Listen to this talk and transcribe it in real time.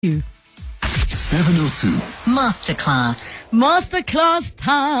You. 702 Masterclass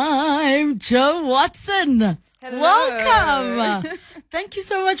time. Joe Watson. Hello. Welcome. Thank you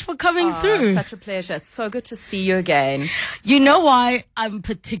so much for coming through. Such a pleasure. It's so good to see you again. You know why I'm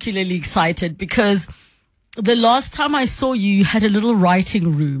particularly excited? Because the last time I saw you, you had a little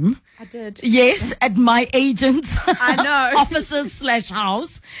writing room. I did. Yes, at my agent's I know. offices /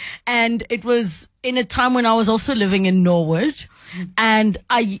 house. And it was in a time when I was also living in Norwood. And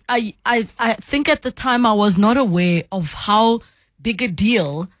I think at the time I was not aware of how big a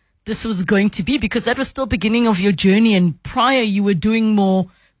deal this was going to be, because that was still beginning of your journey. And prior you were doing more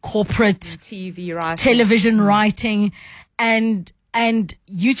corporate TV writing, television writing, and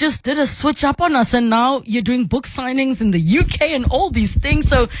you just did a switch up on us, and now you're doing book signings in the UK and all these things.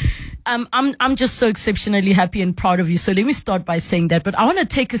 So I'm just so exceptionally happy and proud of you. So let me start by saying that. But I want to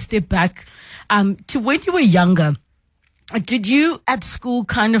take a step back to when you were younger. Did you at school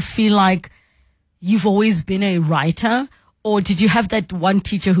kind of feel like you've always been a writer? Or did you have that one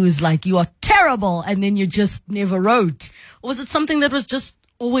teacher who's like, you are terrible, and then you just never wrote? Or was it something that was just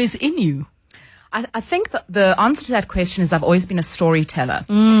always in you? I think that the answer to that question is I've always been a storyteller.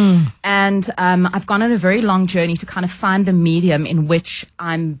 And I've gone on a very long journey to kind of find the medium in which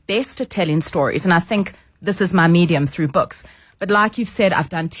I'm best at telling stories. And I think this is my medium through books. But like you've said, I've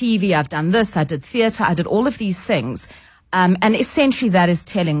done TV, I've done this, I did theatre, I did all of these things. And essentially that is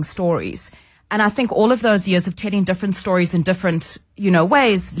telling stories. And I think all of those years of telling different stories in different,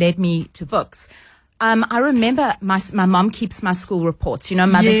 ways led me to books. I remember my mom keeps my school reports.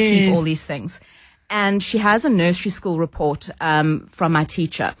 Mothers keep all these things. And she has a nursery school report from my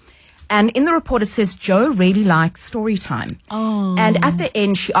teacher. And in the report it says, Joe really likes story time. Oh. And at the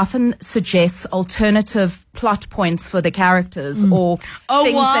end she often suggests alternative plot points for the characters or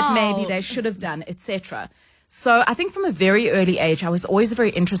things that maybe they should have done, etc. So I think from a very early age, I was always very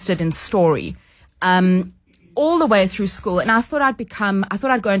interested in story, all the way through school. And I thought I'd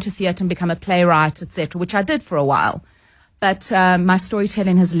go into theatre and become a playwright, etc., which I did for a while. But my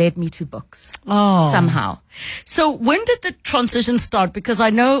storytelling has led me to books somehow. So when did the transition start? Because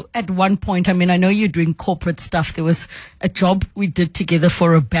I know at one point, I know you're doing corporate stuff. There was a job we did together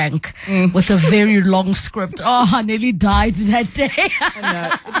for a bank with a very long script. Oh, I nearly died that day. I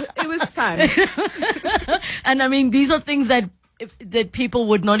know. It was fun. And these are things that people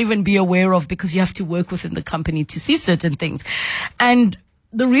would not even be aware of, because you have to work within the company to see certain things. And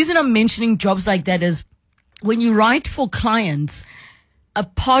the reason I'm mentioning jobs like that is when you write for clients, a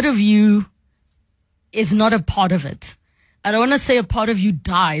part of you is not a part of it. I don't want to say a part of you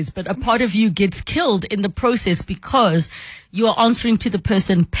dies, but a part of you gets killed in the process because you are answering to the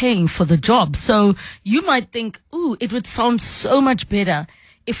person paying for the job. So you might think, ooh, it would sound so much better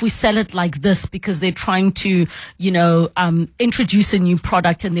if we sell it like this, because they're trying to, introduce a new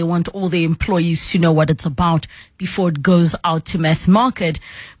product and they want all the employees to know what it's about before it goes out to mass market.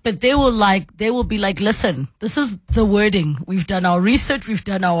 But they will be like, listen, this is the wording. We've done our research. We've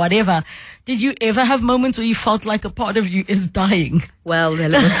done our whatever. Did you ever have moments where you felt like a part of you is dying? Well,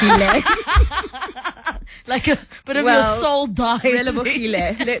 like a bit of your soul died.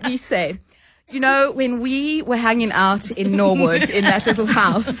 Let me say. When we were hanging out in Norwood in that little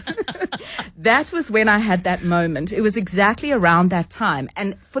house, that was when I had that moment. It was exactly around that time.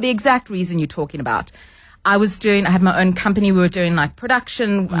 And for the exact reason you're talking about. I had my own company. We were doing like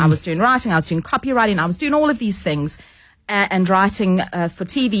production. I was doing writing. I was doing copywriting. I was doing all of these things and writing for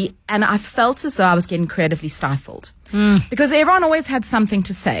TV. And I felt as though I was getting creatively stifled because everyone always had something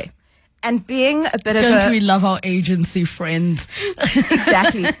to say. And being a bit Don't we love our agency friends?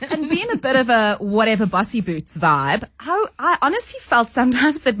 Exactly. And being a bit of a whatever bossy boots vibe, I honestly felt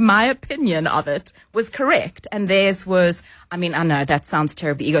sometimes that my opinion of it was correct and theirs was, I know that sounds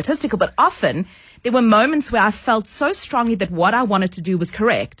terribly egotistical, but often there were moments where I felt so strongly that what I wanted to do was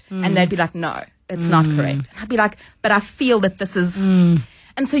correct. And they'd be like, no, it's not correct. And I'd be like, but I feel that this is, and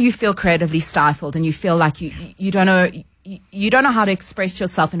so you feel creatively stifled and you feel like you don't know, you don't know how to express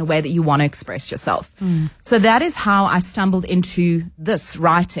yourself in a way that you want to express yourself. So that is how I stumbled into this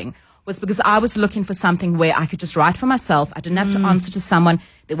writing, was because I was looking for something where I could just write for myself. I didn't have to answer to someone.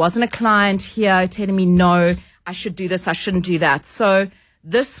 There wasn't a client here telling me, no, I should do this, I shouldn't do that. So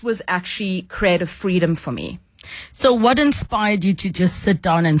this was actually creative freedom for me. So what inspired you to just sit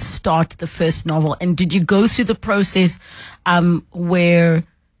down and start the first novel? And did you go through the process where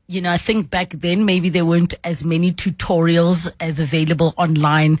I think back then maybe there weren't as many tutorials as available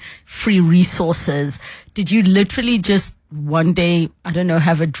online, free resources. Did you literally just one day,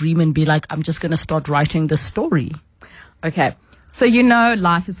 have a dream and be like, I'm just going to start writing this story? Okay. So,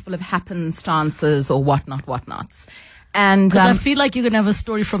 life is full of happenstances or whatnots. And I feel like you're going to have a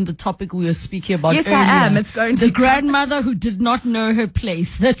story from the topic we were speaking about yes, earlier. I am. It's going to The grandmother who did not know her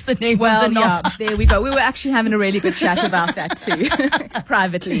place. That's the name Well, of the yeah, novel. there we go. We were actually having a really good chat about that too,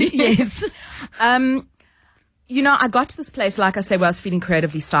 privately. Yes. I got to this place, like I say, where I was feeling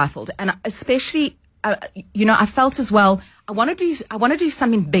creatively stifled, and especially, I felt as well. I want to do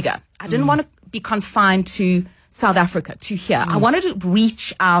something bigger. I didn't want to be confined to South Africa, to here. I wanted to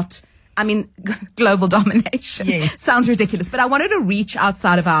reach out. I mean, global domination sounds ridiculous, but I wanted to reach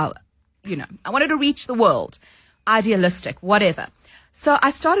outside of I wanted to reach the world, idealistic, whatever. So I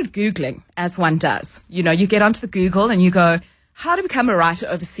started Googling, as one does. You get onto the Google and you go, how to become a writer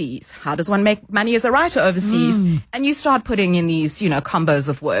overseas? How does one make money as a writer overseas? And you start putting in these, combos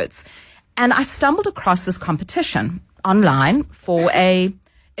of words. And I stumbled across this competition online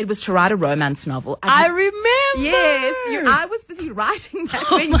it was to write a romance novel. I remember. Yes, I was busy writing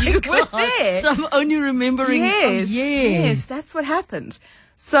that when you were there. So I'm only remembering. Yes, that's what happened.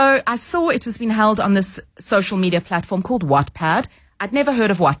 So I saw it was being held on this social media platform called Wattpad. I'd never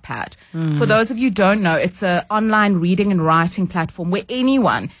heard of Wattpad. For those of you who don't know, it's an online reading and writing platform where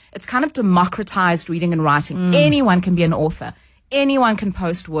it's kind of democratized reading and writing. Anyone can be an author. Anyone can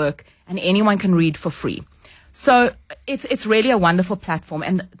post work and anyone can read for free. So it's really a wonderful platform,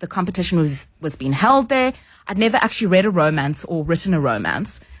 and the competition was being held there. I'd never actually read a romance or written a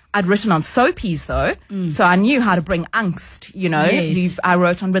romance. I'd written on soapies though, so I knew how to bring angst. Yes. I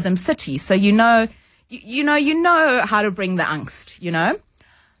wrote on Rhythm City, so you know how to bring the angst.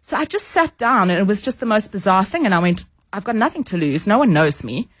 So I just sat down, and it was just the most bizarre thing. And I went, I've got nothing to lose. No one knows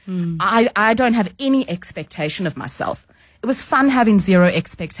me. I don't have any expectation of myself. It was fun having zero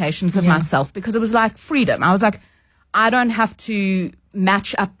expectations of myself, because it was like freedom. I was like, I don't have to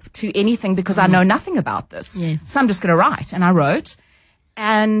match up to anything because I know nothing about this. Yes. So I'm just going to write. And I wrote.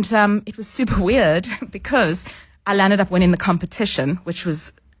 And it was super weird because I landed up winning the competition, which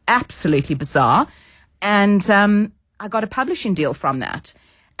was absolutely bizarre. And I got a publishing deal from that.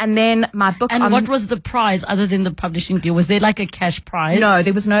 And then my book. And what was the prize other than the publishing deal? Was there like a cash prize? No,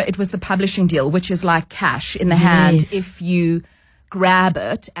 there was no. It was the publishing deal, which is like cash in the hand if you grab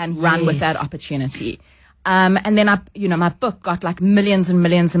it and run with that opportunity. And then my book got like millions and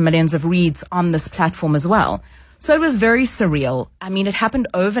millions and millions of reads on this platform as well. So it was very surreal. I mean, it happened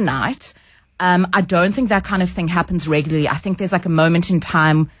overnight. I don't think that kind of thing happens regularly. I think there's like a moment in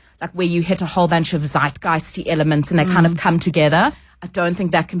time, like where you hit a whole bunch of zeitgeisty elements and they kind of come together. I don't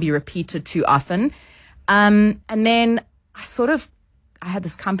think that can be repeated too often. And then I had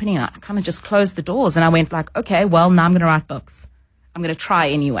this company and I kind of just closed the doors and I went like, okay, well, now I'm going to write books. I'm going to try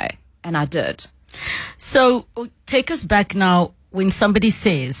anyway. And I did. So take us back now when somebody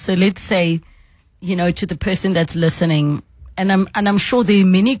says, so let's say, to the person that's listening, and I'm sure there are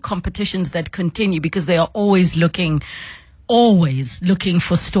many competitions that continue because they are always looking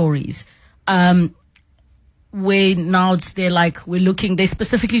for stories. Where now they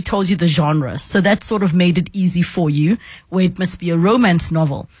specifically told you the genre. So that sort of made it easy for you, where it must be a romance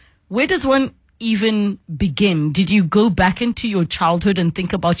novel. Where does one even begin? Did you go back into your childhood and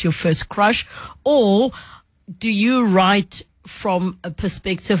think about your first crush? Or do you write from a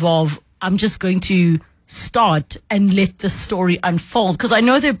perspective of, I'm just going to start and let the story unfold? Because I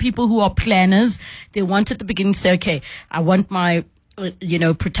know there are people who are planners. They want at the beginning to say, okay, I want my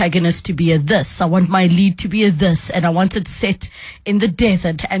protagonist to be a this. I want my lead to be a this, and I want it set in the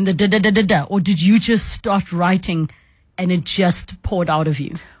desert and the da-da-da-da-da. Or did you just start writing and it just poured out of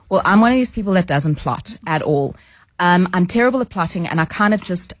you? Well, I'm one of these people that doesn't plot at all. I'm terrible at plotting, and I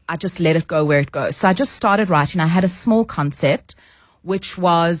just let it go where it goes. So I just started writing. I had a small concept, which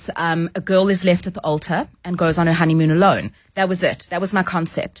was a girl is left at the altar and goes on her honeymoon alone. That was it. That was my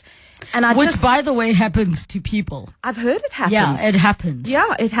concept. And Which, by the way, happens to people. I've heard it happens. Yeah, it happens.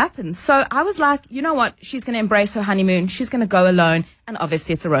 Yeah, it happens. So I was like, you know what? She's going to embrace her honeymoon. She's going to go alone. And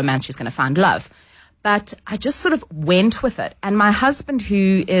obviously it's a romance. She's going to find love. But I just sort of went with it. And my husband,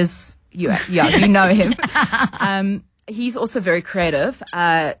 who is, you know him, he's also very creative.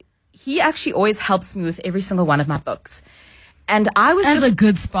 He actually always helps me with every single one of my books. And I was a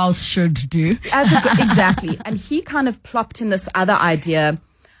good spouse should do. Exactly. And he kind of plopped in this other idea,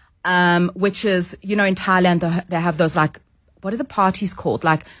 which is, in Thailand, they have those what are the parties called?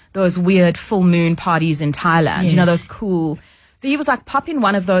 Like those weird full moon parties in Thailand, Yes. those cool. So he was like, pop in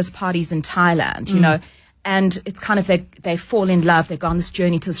one of those parties in Thailand, and it's kind of they fall in love. They go on this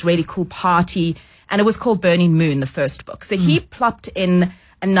journey to this really cool party. And it was called Burning Moon, the first book. So he plopped in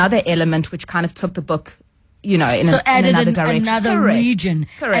another element, which kind of took the book, in another direction. Another region.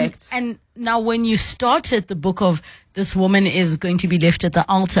 Correct. And now when you started the book of this woman is going to be left at the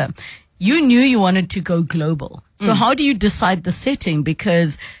altar, you knew you wanted to go global. So how do you decide the setting?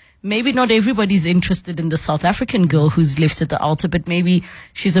 Because maybe not everybody's interested in the South African girl who's left at the altar, but maybe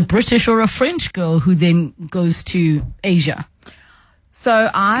she's a British or a French girl who then goes to Asia. So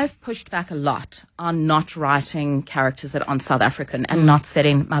I've pushed back a lot on not writing characters that aren't South African and not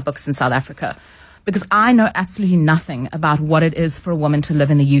setting my books in South Africa, because I know absolutely nothing about what it is for a woman to live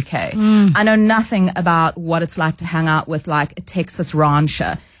in the UK. I know nothing about what it's like to hang out with like a Texas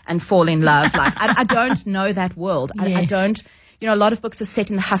rancher and fall in love. Like I don't know that world. I Yes. don't, you know, a lot of books are set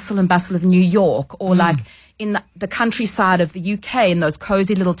in the hustle and bustle of New York or like in the countryside of the UK, in those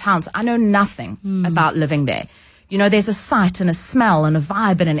cozy little towns. I know nothing about living there. You know, there's a sight and a smell and a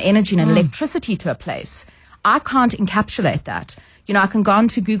vibe and an energy and an electricity to a place. I can't encapsulate that. You know, I can go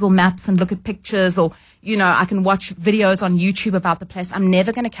onto Google Maps and look at pictures, or, you know, I can watch videos on YouTube about the place. I'm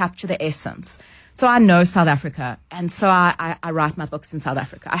never going to capture the essence. So I know South Africa, and so I write my books in South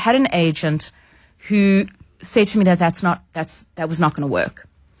Africa. I had an agent who said to me that that was not going to work.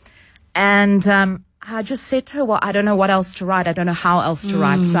 And I just said to her, well, I don't know what else to write. I don't know how else to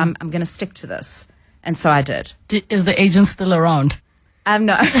write, so I'm going to stick to this. And so I did. Is the agent still around?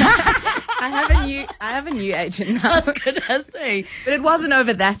 No. I have a new agent now. I was gonna say. But it wasn't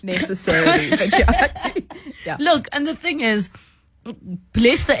over that necessarily. But yeah. Look, and the thing is,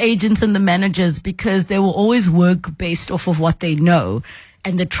 bless the agents and the managers, because they will always work based off of what they know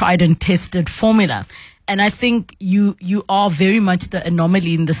and the tried and tested formula. And I think you are very much the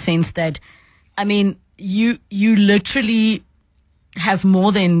anomaly in the sense that, I mean, you literally have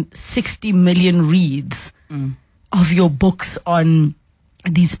more than 60 million reads of your books on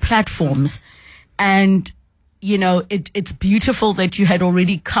these platforms. And, you know, it's beautiful that you had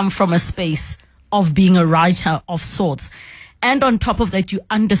already come from a space of being a writer of sorts. And on top of that, you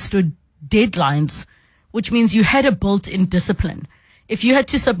understood deadlines, which means you had a built-in discipline. If you had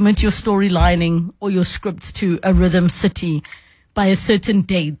to submit your storylining or your scripts to a Rhythm City by a certain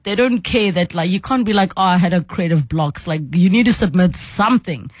date, they don't care that, like, you can't be like, oh, I had a creative blocks. Like, you need to submit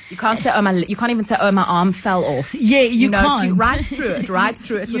something. You can't say, you can't even say, oh, my arm fell off. Yeah, you know, can't. to right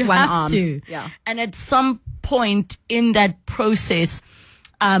through it with one arm. You have to. Yeah. And at some point in that process,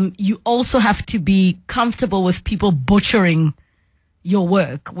 you also have to be comfortable with people butchering your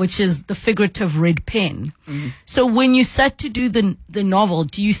work, which is the figurative red pen. So when you sat to do the novel,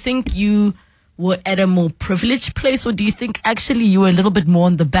 do you think you were at a more privileged place, or do you think actually you were a little bit more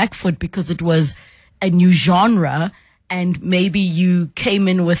on the back foot because it was a new genre and maybe you came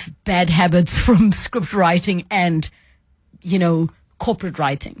in with bad habits from script writing and, you know, corporate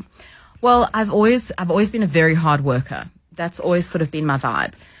writing? Well, I've always been a very hard worker. That's always sort of been my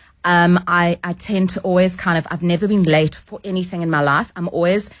vibe. I tend to always I've never been late for anything in my life. I'm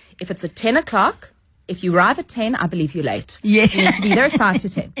always, if it's at 10 o'clock, if you arrive at 10, I believe you're late. Yeah. You need to be there at 5 to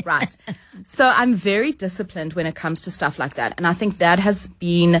 10. Right. So I'm very disciplined when it comes to stuff like that. And I think that has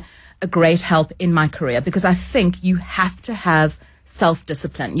been a great help in my career, because I think you have to have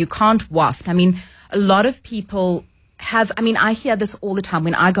self-discipline. You can't waft. I mean, a lot of people I hear this all the time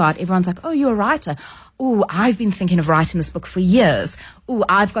when I go out. Everyone's like, oh, you're a writer. Oh, I've been thinking of writing this book for years. Oh,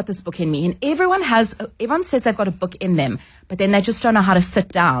 I've got this book in me. And everyone says they've got a book in them, but then they just don't know how to sit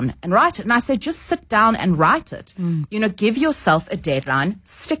down and write it. And I say, just sit down and write it. You know, give yourself a deadline,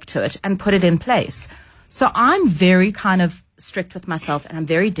 stick to it, and put it in place. So I'm very strict with myself, and I'm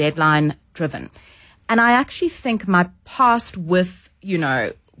very deadline driven. And I actually think my past with, you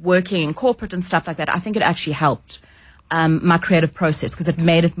know, working in corporate and stuff like that, I think it actually helped my creative process, because it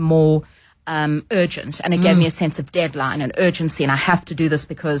made it more urgent, and it gave me a sense of deadline and urgency, and I have to do this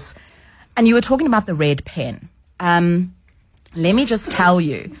because, and you were talking about the red pen. Let me just tell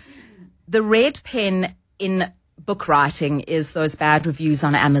you, the red pen in book writing is those bad reviews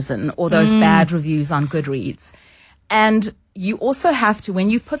on Amazon or those bad reviews on Goodreads. And you also have to, when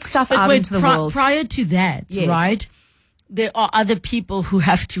you put stuff out into the world. Prior to that, Yes. right? There are other people who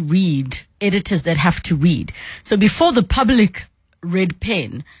have to read, editors that have to read. So before the public red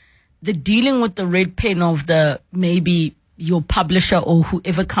pen, the dealing with the red pen of maybe your publisher or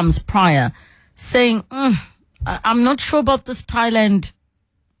whoever comes prior saying, I'm not sure about this Thailand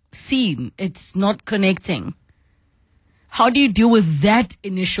scene. It's not connecting. How do you deal with that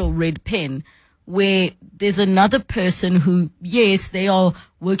initial red pen where there's another person who, yes, they are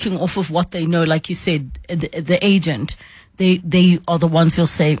working off of what they know, like you said, the agent. They are the ones who'll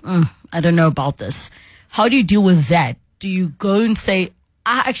say, I don't know about this. How do you deal with that? Do you go and say,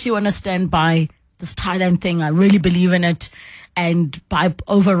 I actually want to stand by this Thailand thing. I really believe in it, and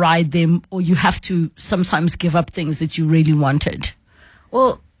override them, or you have to sometimes give up things that you really wanted?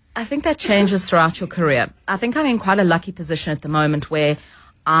 Well, I think that changes throughout your career. I think I'm in quite a lucky position at the moment where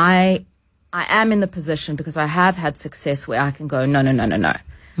I I am in the position, because I have had success, where I can go, no.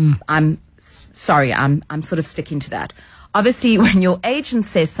 I'm sorry, I'm sort of sticking to that. Obviously, when your agent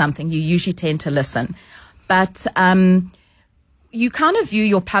says something, you usually tend to listen. But you kind of view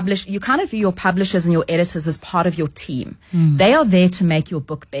your publishers and your editors as part of your team. They are there to make your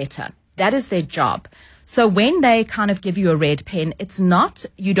book better. That is their job. So when they kind of give you a red pen,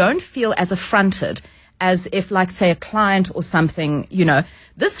 you don't feel as affronted as if, like, say, a client or something,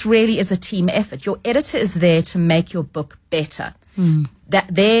 this really is a team effort. Your editor is there to make your book better. That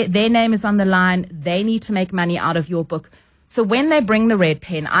their name is on the line. They need to make money out of your book. So when they bring the red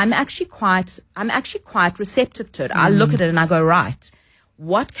pen, I'm actually quite receptive to it. I look at it and I go, right,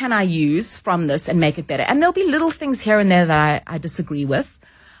 what can I use from this and make it better? And there'll be little things here and there that I disagree with.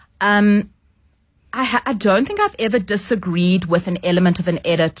 I don't think I've ever disagreed with an element of an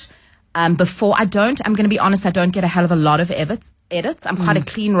edit before. I'm going to be honest, I don't get a hell of a lot of edits. I'm quite a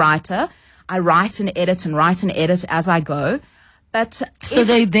clean writer. I write and edit as I go. But so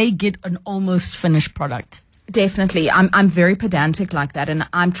they get an almost finished product. Definitely. I'm very pedantic like that, and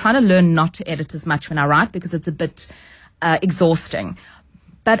I'm trying to learn not to edit as much when I write, because it's a bit exhausting.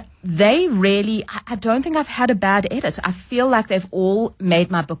 But they really, I don't think I've had a bad edit. I feel like they've all made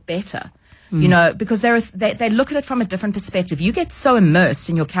my book better. Because they look at it from a different perspective. You get so immersed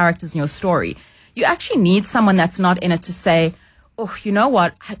in your characters and your story. You actually need someone that's not in it to say, oh, you know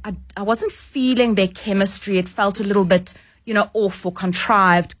what, I wasn't feeling their chemistry. It felt a little bit, off or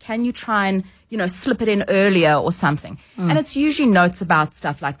contrived. Can you try and, slip it in earlier or something? And it's usually notes about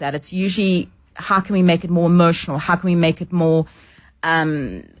stuff like that. It's usually, how can we make it more emotional? How can we make it more,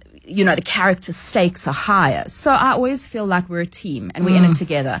 the character stakes are higher. So I always feel like we're a team and we're in it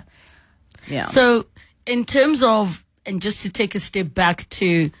together. Yeah. So in terms of, and just to take a step back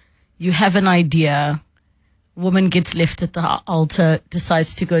to, you have an idea, woman gets left at the altar,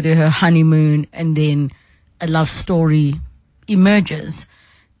 decides to go to her honeymoon, and then a love story emerges.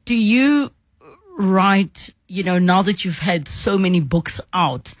 Do you write, now that you've had so many books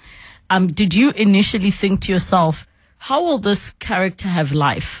out, did you initially think to yourself, how will this character have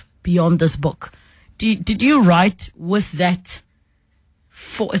life beyond this book? Did you write with that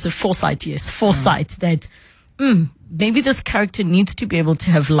foresight? Yes, foresight that maybe this character needs to be able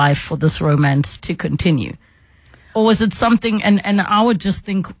to have life for this romance to continue? Or was it something, and I would just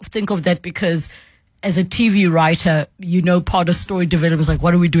think of that because as a TV writer, part of story development is like,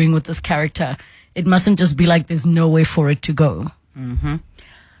 what are we doing with this character? It mustn't just be like there's no way for it to go. Mm-hmm.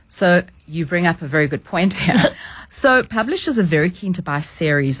 So you bring up a very good point here. So publishers are very keen to buy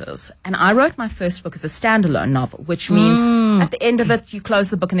series. And I wrote my first book as a standalone novel, which means at the end of it, you close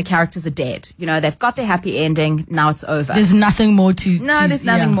the book and the characters are dead. They've got their happy ending. Now it's over. There's nothing more to... there's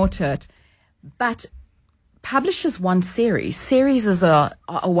nothing more to it. But publishers want series. Series are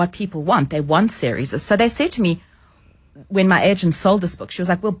what people want. They want series. So they said to me, when my agent sold this book, she was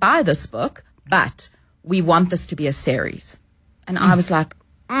like, we'll buy this book, but we want this to be a series. And I was like,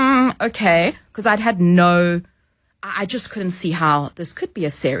 okay, because I just couldn't see how this could be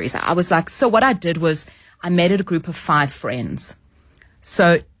a series. I was like, so what I did was I made it a group of 5 friends.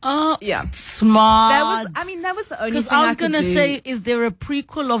 So, yeah. Smart. That was the only thing I was going to say, is there a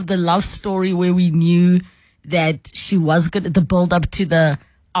prequel of the love story where we knew that she was going to, the build up to the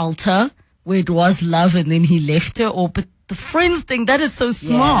altar, where it was love and then he left her? But the friends thing, that is so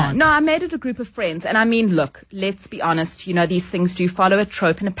smart. Yeah. No, I made it a group of friends. And look, let's be honest, these things do follow a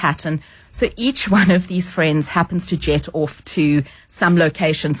trope and a pattern. So each one of these friends happens to jet off to some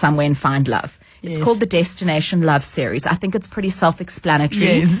location somewhere and find love. It's called the Destination Love series. I think it's pretty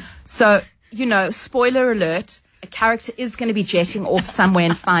self-explanatory. Yes. So, spoiler alert, a character is going to be jetting off somewhere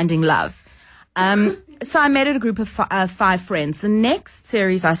and finding love. So I made it a group of 5 friends. The next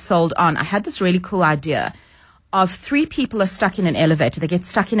series I sold on, I had this really cool idea of 3 people are stuck in an elevator. They get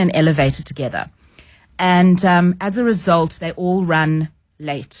stuck in an elevator together. And as a result, they all run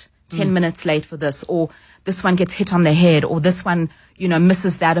late, 10 minutes late for this, or this one gets hit on the head, or this one,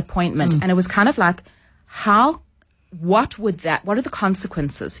 misses that appointment. And it was kind of like, what are the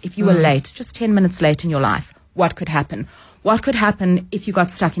consequences if you were late, just 10 minutes late in your life? What could happen? What could happen if you got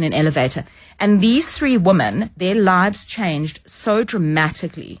stuck in an elevator? And these 3 women, their lives changed so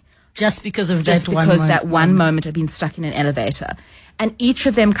dramatically. Just because that one moment had been stuck in an elevator. And each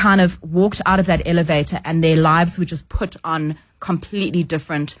of them kind of walked out of that elevator and their lives were just put on completely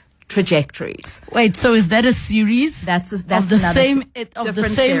different trajectories. Wait, so is that a series? That's of the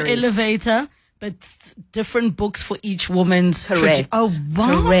same elevator, but different books for each woman's correct. Oh,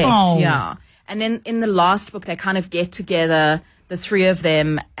 wow. Correct, yeah. And then in the last book, they kind of get together, the 3 of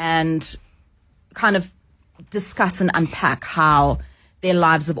them, and kind of discuss and unpack how their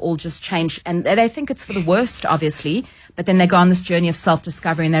lives have all just changed. And they think it's for the worst, obviously, but then they go on this journey of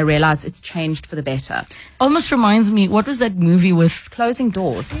self-discovery and they realize it's changed for the better. Almost reminds me, what was that movie with Closing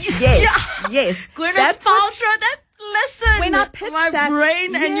Doors. Yes. Gwyneth Paltrow? Listen, when I pitched my that,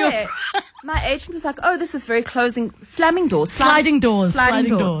 brain and your my agent was like, "Oh, this is very slamming doors, sliding doors.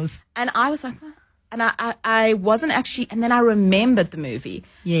 And I was like, and I wasn't actually, and then I remembered the movie.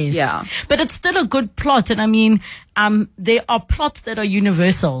 Yes, yeah, but it's still a good plot, and I mean, there are plots that are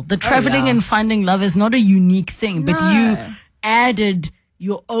universal. The traveling and finding love is not a unique thing, but you added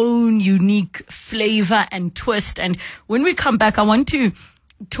your own unique flavor and twist. And when we come back, I want to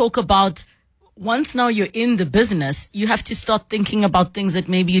talk about. Once now you're in the business, you have to start thinking about things that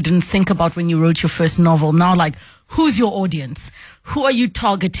maybe you didn't think about when you wrote your first novel. Now, like, who's your audience? Who are you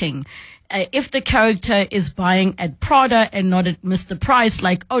targeting? If the character is buying at Prada and not at Mr. Price,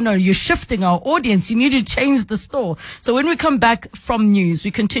 like, oh no, you're shifting our audience. You need to change the store. So when we come back from news, we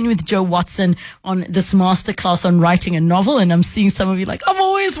continue with Joe Watson on this masterclass on writing a novel. And I'm seeing some of you like, I've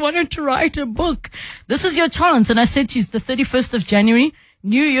always wanted to write a book. This is your chance. And I said to you, it's the 31st of January.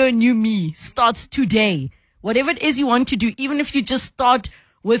 New year, new me starts today. Whatever it is you want to do, even if you just start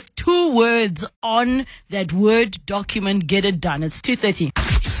with 2 words on that Word document, get it done. It's 2:30.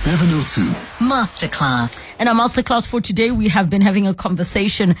 702. Masterclass. And our masterclass for today, we have been having a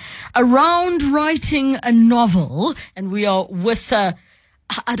conversation around writing a novel. And we are with, I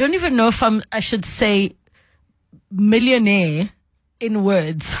don't even know if I should say millionaire in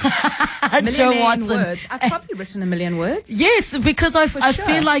words. Joe Watson. In words. I've probably written 1 million words. Yes, because I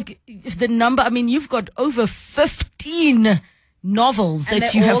feel like the number, I mean, you've got over 15 novels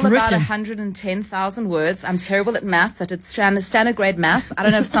that you have written. written. About 110,000 words. I'm terrible at maths. I did standard grade maths. I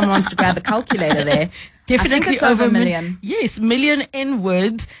don't know if someone wants to grab a calculator there. Definitely I think it's over a million. Yes, million in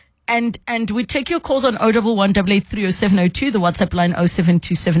words. And we take your calls on 011 883 0702, the WhatsApp line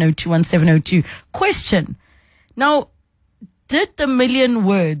 072 702 1702. Question. Now, did the 1 million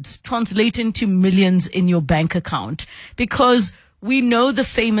words translate into millions in your bank account? Because we know the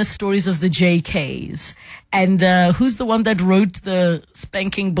famous stories of the JKs and who's the one that wrote the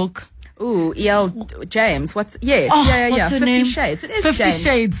spanking book? Ooh, E.L. James. What's 50 name? Shades. It is 50 James.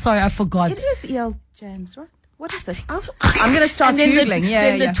 Shades. Sorry, I forgot. It is E.L. James, right? What is it? I'm going to start Googling.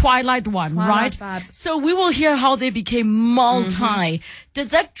 The Twilight one, Twilight right? vibes. So we will hear how they became multi. Does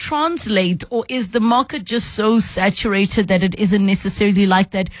that translate, or is the market just so saturated that it isn't necessarily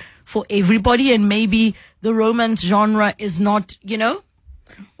like that for everybody, and maybe the romance genre is not,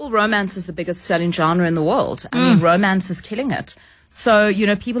 Well, romance is the biggest selling genre in the world. I mean, romance is killing it. So,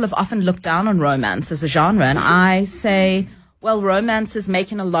 people have often looked down on romance as a genre, and I say, well, romance is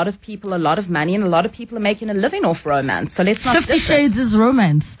making a lot of people a lot of money, and a lot of people are making a living off romance. So let's not 50 diss it. Shades is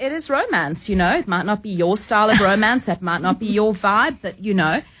romance. It is romance, It might not be your style of romance. That might not be your vibe, but,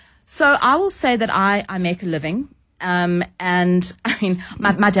 So I will say that I make a living. And I mean,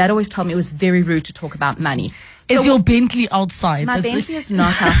 my dad always told me it was very rude to talk about money. Is your Bentley outside? My Bentley is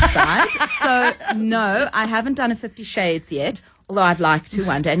not outside. So no, I haven't done a 50 Shades yet, although I'd like to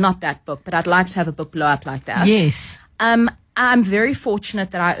one day. Not that book, but I'd like to have a book blow up like that. Yes. I'm very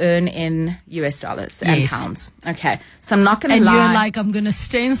fortunate that I earn in US dollars and pounds. Okay. So I'm not going to lie. And you're like, I'm going to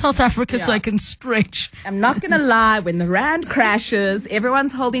stay in South Africa so I can stretch. I'm not going to lie. When the rand crashes,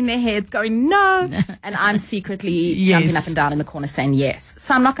 everyone's holding their heads going, no. And I'm secretly jumping up and down in the corner saying yes.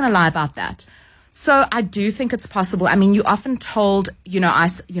 So I'm not going to lie about that. So I do think it's possible. I mean, you're often told,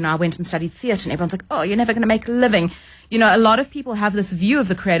 I went and studied theatre and everyone's like, oh, you're never going to make a living. A lot of people have this view of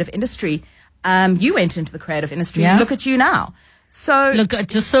the creative industry. You went into the creative industry. Yeah. Look at you now. So look,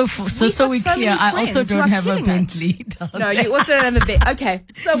 just so we're clear, I also don't have a Bentley. No, you also don't have a Bentley. Okay,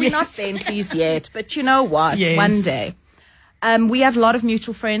 so we're not Bentleys yet, but you know what? Yes. One day. We have a lot of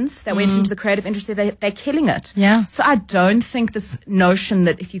mutual friends that went into the creative industry. They're killing it. Yeah. So I don't think this notion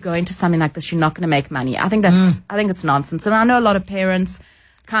that if you go into something like this, you're not going to make money. I think it's nonsense. And I know a lot of parents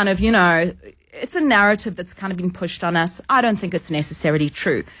kind of, it's a narrative that's kind of been pushed on us. I don't think it's necessarily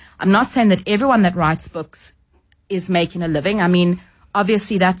true. I'm not saying that everyone that writes books is making a living. I mean,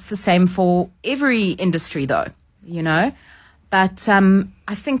 obviously that's the same for every industry though, But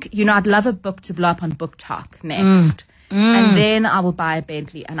I think, I'd love a book to blow up on Book Talk next. And then I will buy a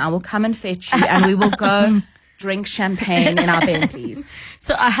Bentley and I will come and fetch you and we will go drink champagne in our Bentleys.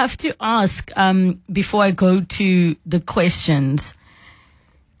 So I have to ask, before I go to the questions,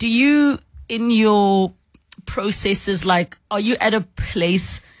 do you, in your processes, are you at a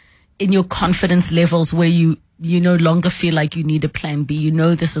place in your confidence levels where you no longer feel like you need a plan B?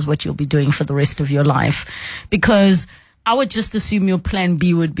 This is what you'll be doing for the rest of your life. Because I would just assume your plan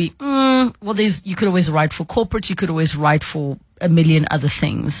B would be, well, you could always write for corporate. You could always write for a million other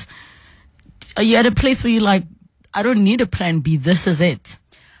things. Are you at a place where you're like, I don't need a plan B. This is it.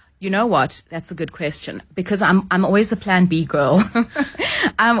 You know what? That's a good question, because I'm always a plan B girl.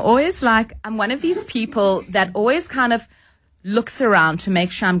 I'm always like, I'm one of these people that always kind of looks around to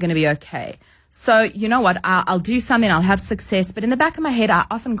make sure I'm going to be okay. So, you know what? I'll do something, I'll have success. But in the back of my head, I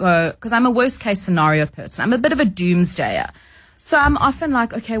often go, because I'm a worst case scenario person. I'm a bit of a doomsdayer. So I'm often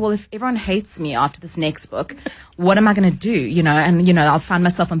like, okay, well, if everyone hates me after this next book, what am I going to do? You know, and, you know, I'll find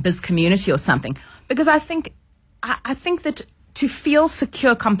myself on Biz Community or something. Because I think that to feel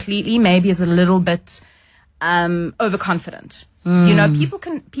secure completely maybe is a little bit overconfident. You know, people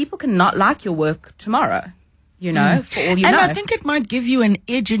can not like your work tomorrow, you know, for all you know. And I think it might give you an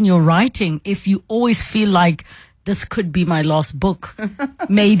edge in your writing if you always feel like this could be my last book.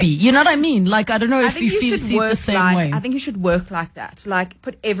 Maybe. You know what I mean? Like, I don't know if you see it the same way. I think you should work like that. Like,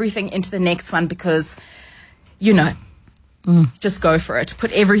 put everything into the next one because, you know, just go for it.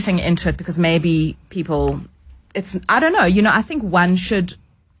 Put everything into it because maybe people... I don't know, you know, I don't think one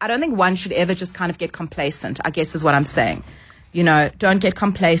should ever just kind of get complacent, I guess is what I'm saying. You know, don't get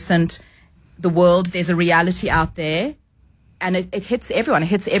complacent. The world, there's a reality out there, and it hits everyone. It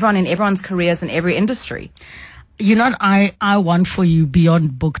hits everyone in everyone's careers in every industry. You know what I want for you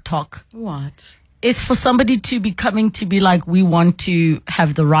beyond book talk? What? Is for somebody to be coming to be like, we want to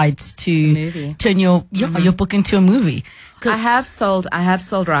have the rights to turn your book into a movie. I have sold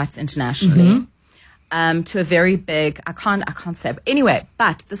rights internationally. To a very big, I can't say. But anyway,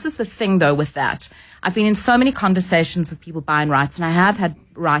 but this is the thing though with that. I've been in so many conversations with people buying rights, and I have had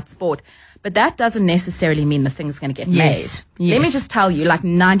rights bought, but that doesn't necessarily mean the thing's going to get made. Yes. Let me just tell you, like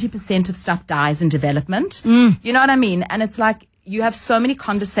 90% of stuff dies in development. You know what I mean? And it's like, you have so many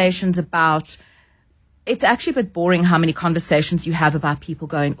conversations about, it's actually a bit boring how many conversations you have about people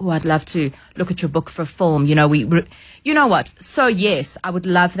going, oh, I'd love to look at your book for a film. You know, you know what? So yes, I would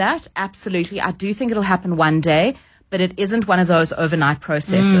love that. Absolutely. I do think it'll happen one day, but it isn't one of those overnight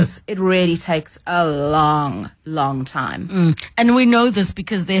processes. It really takes a long, long time. And we know this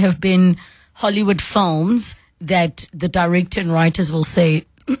because there have been Hollywood films that the director and writers will say,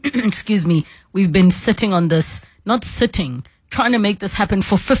 excuse me, we've been sitting on this, not sitting, trying to make this happen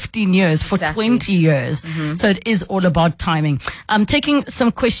for 15 years, for 20 years. So it is all about timing. I'm taking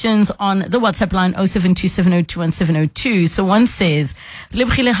some questions on the WhatsApp line 0727021702. So one says,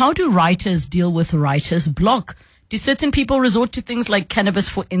 Lebogile, how do writers deal with writer's block? Do certain people resort to things like cannabis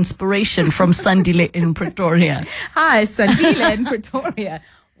for inspiration? From Sandile in Pretoria. Hi, Sandile in Pretoria.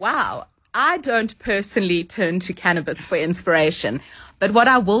 Wow. I don't personally turn to cannabis for inspiration. But what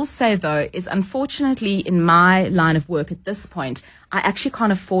I will say, though, is unfortunately in my line of work at this point, I actually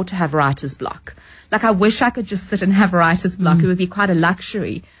can't afford to have writer's block. Like, I wish I could just sit and have writer's block. It would be quite a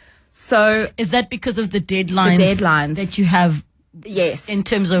luxury. So is that because of the deadlines? The deadlines that you have? Yes. In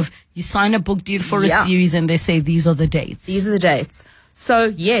terms of you sign a book deal for a series and they say these are the dates. These are the dates.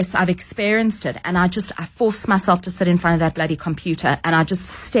 So yes, I've experienced it, and I force myself to sit in front of that bloody computer and I just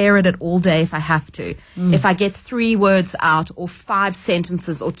stare at it all day if I have to. If I get 3 words out or 5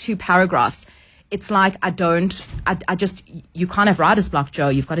 sentences or 2 paragraphs, it's like you can't have writer's block, Joe.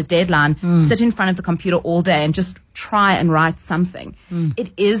 You've got a deadline. Sit in front of the computer all day and just try and write something.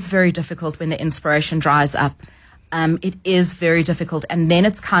 It is very difficult when the inspiration dries up. It is very difficult. And then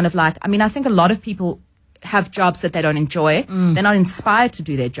it's kind of like, I mean, I think a lot of people have jobs that they don't enjoy. They're not inspired to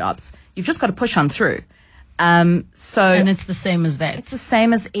do their jobs. You've just got to push on through. And it's the same as that. It's the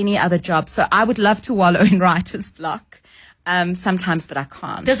same as any other job. So I would love to wallow in writer's block sometimes, but I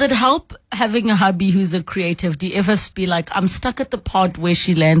can't. Does it help having a hubby who's a creative? Do you ever be like, I'm stuck at the part where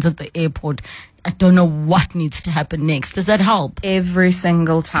she lands at the airport. I don't know what needs to happen next. Does that help? Every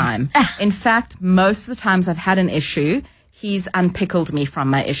single time. In fact, most of the times I've had an issue, he's unpickled me from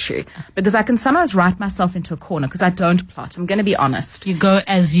my issue, because I can sometimes write myself into a corner because I don't plot. I'm going to be honest. You go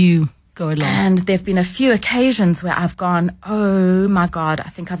as you go along. And there have been a few occasions where I've gone, oh my God, I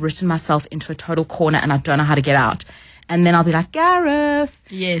think I've written myself into a total corner and I don't know how to get out. And then I'll be like, Gareth,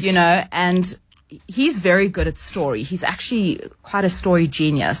 yes, you know, and he's very good at story. He's actually quite a story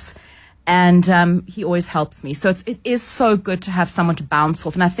genius. And he always helps me. So it is so good to have someone to bounce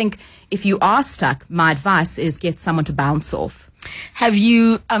off. And I think if you are stuck, my advice is get someone to bounce off. Have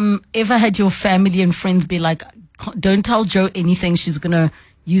you ever had your family and friends be like, don't tell Jo anything, she's going to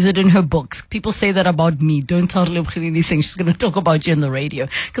use it in her books. People say that about me. Don't tell Lebogile anything. She's going to talk about you on the radio.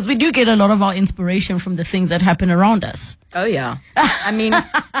 Because we do get a lot of our inspiration from the things that happen around us. Oh, yeah. I mean,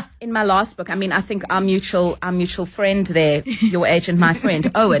 in my last book, I think our mutual friend there, your agent, my friend,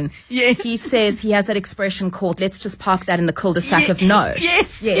 Owen, Yes. he says he has that expression called, let's just park that in the cul-de-sac of no.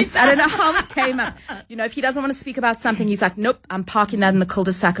 Yes. I don't know how it came up. If he doesn't want to speak about something, he's like, nope, I'm parking that in the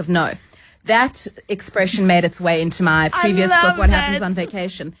cul-de-sac of no. That expression made its way into my previous book, What Happens on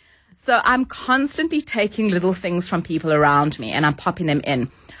Vacation. So I'm constantly taking little things from people around me and I'm popping them in.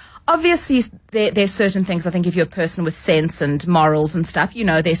 Obviously, there's certain things, I think if you're a person with sense and morals and stuff,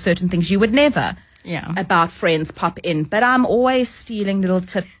 there's certain things you would never about friends pop in. But I'm always stealing little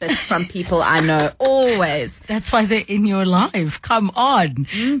tidbits from people I know, always. That's why they're in your life. Come on.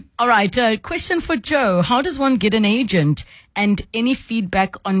 All right. Question for Joe. How does one get an agent, and any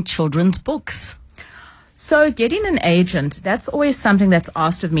feedback on children's books? So getting an agent, that's always something that's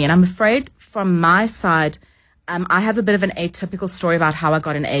asked of me. And I'm afraid from my side, I have a bit of an atypical story about how I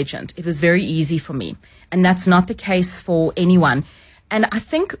got an agent. It was very easy for me. And that's not the case for anyone. And I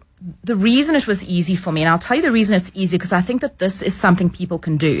think the reason it was easy for me, and I'll tell you the reason it's easy, because I think that this is something people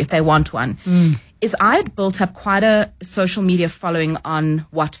can do if they want one, is I had built up quite a social media following on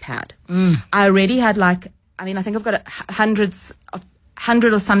Wattpad. I already had I think I've got hundred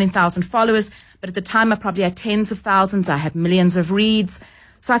or something thousand followers, but at the time I probably had tens of thousands. I had millions of reads.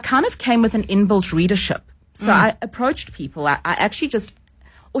 So I kind of came with an inbuilt readership. So I approached people. I actually just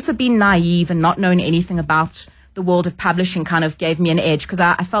also being naive and not knowing anything about the world of publishing kind of gave me an edge, because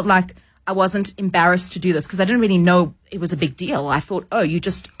I felt like I wasn't embarrassed to do this because I didn't really know it was a big deal. I thought, you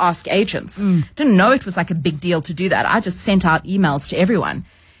just ask agents. Didn't know it was like a big deal to do that. I just sent out emails to everyone.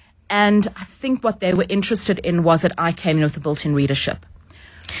 And I think what they were interested in was that I came in with a built-in readership.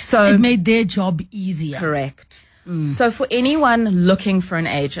 So it made their job easier. Correct. So for anyone looking for an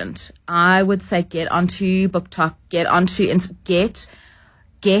agent, I would say get onto BookTok, get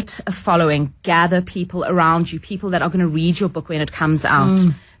a following, gather people around you, people that are going to read your book when it comes out.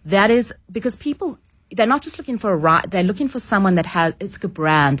 That is because people, they're not just looking for they're looking for someone that it's a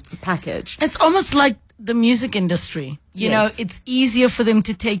brand, it's a package. It's almost like the music industry. You Yes. know, it's easier for them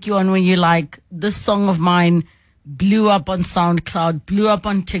to take you on when you're like, this song of mine blew up on SoundCloud, blew up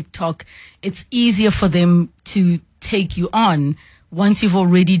on TikTok. It's easier for them to take you on once you've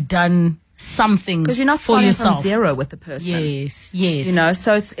already done something Because you're not for starting yourself. from zero with the person. Yes.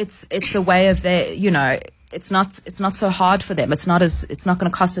 So it's a way of it's not so hard for them. It's not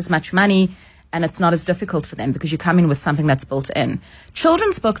going to cost as much money, and it's not as difficult for them because you come in with something that's built in.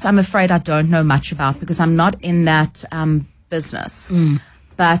 Children's books, I'm afraid I don't know much about because I'm not in that business.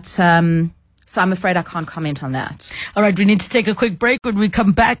 But so I'm afraid I can't comment on that. All right, we need to take a quick break. When we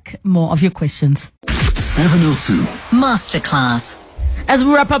come back, more of your questions. 702. Masterclass. As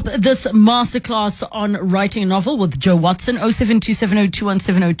we wrap up this masterclass on writing a novel with Joe Watson,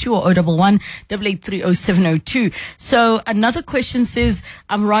 0727021702 or 011-8830702. So another question says,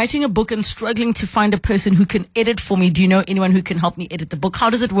 I'm writing a book and struggling to find a person who can edit for me. Do you know anyone who can help me edit the book? How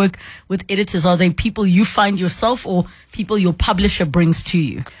does it work with editors? Are they people you find yourself or people your publisher brings to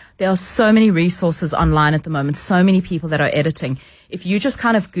you? There are so many resources online at the moment, so many people that are editing. If you just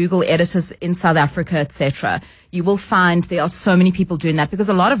kind of Google editors in South Africa, etc., you will find there are so many people doing that because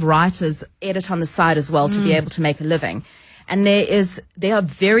a lot of writers edit on the side as well to be able to make a living. And there are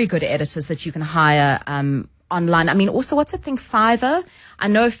very good editors that you can hire online. I mean, also, what's that thing, Fiverr? I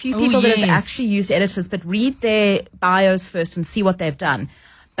know a few people that have actually used editors, but read their bios first and see what they've done.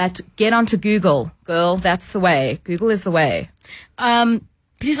 But get onto Google, girl. That's the way. Google is the way.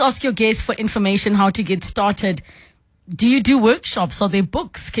 Please ask your guests for information how to get started. Do you do workshops? Are there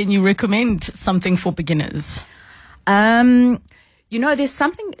books? Can you recommend something for beginners? There's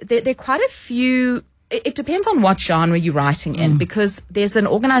something, there are quite a few, it depends on what genre you're writing in, because there's an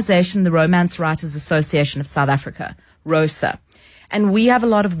organization, the Romance Writers Association of South Africa, ROSA, and we have a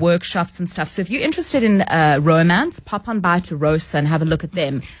lot of workshops and stuff. So if you're interested in romance, pop on by to ROSA and have a look at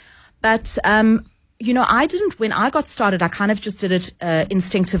them. But, when I got started, I kind of just did it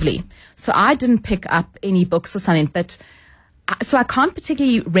instinctively. So I didn't pick up any books or something, so I can't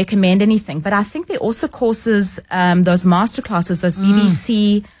particularly recommend anything. But I think there are also courses, those masterclasses, those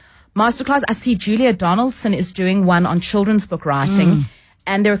BBC masterclass. I see Julia Donaldson is doing one on children's book writing.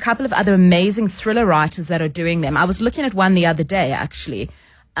 And there are a couple of other amazing thriller writers that are doing them. I was looking at one the other day, actually.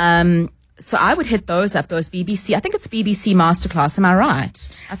 So I would hit those up, those BBC. I think it's BBC Masterclass. Am I right?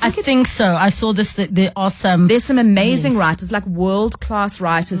 I think so. I saw this. There are some. There's some amazing writers, like world-class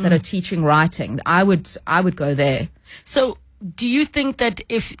writers that are teaching writing. I would go there. So do you think that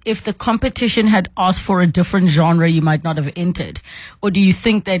if the competition had asked for a different genre, you might not have entered? Or do you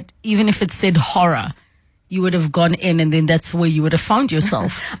think that even if it said horror, you would have gone in and then that's where you would have found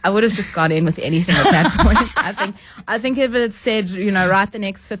yourself? I would have just gone in with anything at that point. I think if it had said, write the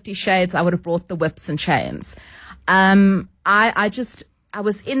next 50 Shades, I would have brought the whips and chains. I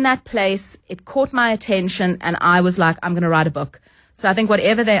was in that place. It caught my attention and I was like, I'm going to write a book. So I think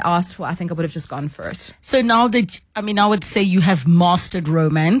whatever they asked for, I think I would have just gone for it. So now that, I would say you have mastered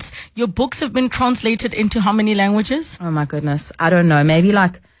romance. Your books have been translated into how many languages? Oh my goodness. I don't know. Maybe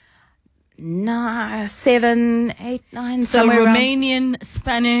like 7, 8, 9. So Romanian,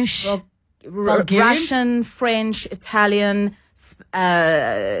 Spanish, Bulgarian? Russian, French, Italian,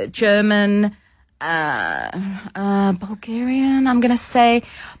 German, Bulgarian, I'm going to say.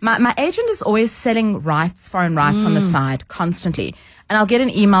 My agent is always selling foreign rights on the side constantly. And I'll get an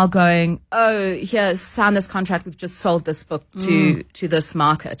email going, oh, here, sign this contract. We've just sold this book to this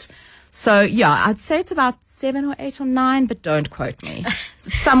market. So, yeah, I'd say it's about 7 or 8 or 9, but don't quote me.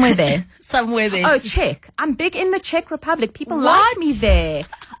 It's somewhere there. Somewhere there. Oh, Czech. I'm big in the Czech Republic. People like me there.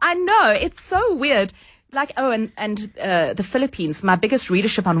 I know. It's so weird. Like, and the Philippines. My biggest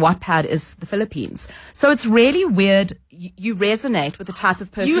readership on Wattpad is the Philippines. So it's really weird. You resonate with the type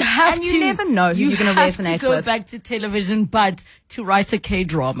of person. You never know who you're going to resonate with. You have to go back to television, but to write a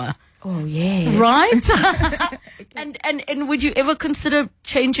K-drama. Oh, yes. Right? And would you ever consider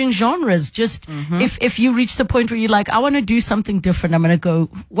changing genres? Just if you reach the point where you're like, I want to do something different, I'm going to go,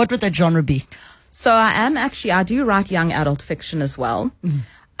 what would that genre be? So I do write young adult fiction as well,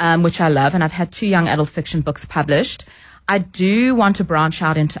 which I love. And I've had 2 young adult fiction books published. I do want to branch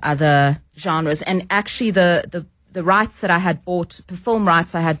out into other genres. And actually the rights that I had bought, the film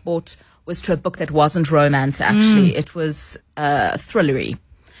rights I had bought was to a book that wasn't romance, actually. It was thrillery.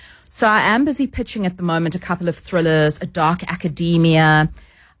 So I am busy pitching at the moment a couple of thrillers, a dark academia.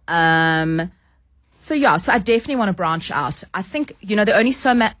 So I definitely want to branch out. I think, there are only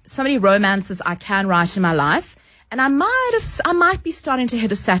so many romances I can write in my life. And I might be starting to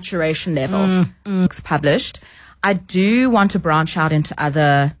hit a saturation level. Books published. I do want to branch out into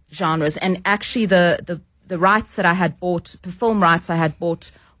other genres. And actually the rights that I had bought, the film rights I had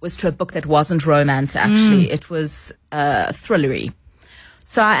bought was to a book that wasn't romance, actually. It was thrillery.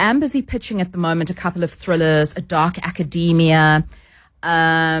 So I am busy pitching at the moment a couple of thrillers, a dark academia.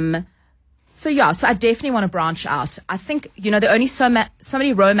 So I definitely want to branch out. I think, there are only so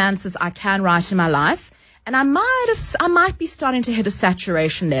many romances I can write in my life. And I might be starting to hit a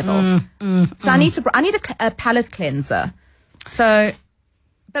saturation level. So I need a palate cleanser. So a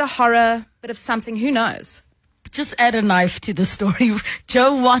bit of horror, bit of something, who knows? Just add a knife to the story.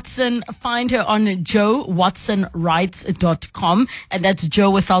 Jo Watson, find her on jowatsonwrites.com. And that's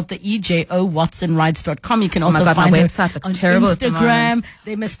Jo without the E, jowatsonwrites.com. You can also find my her website looks on terrible Instagram.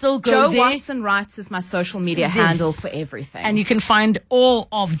 They must still go Jo there. Watson Writes is my social media handle for everything. And you can find all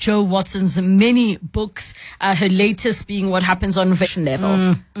of Jo Watson's many books, her latest being What Happens on Vision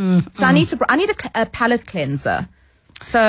level. So I need a palate cleanser. So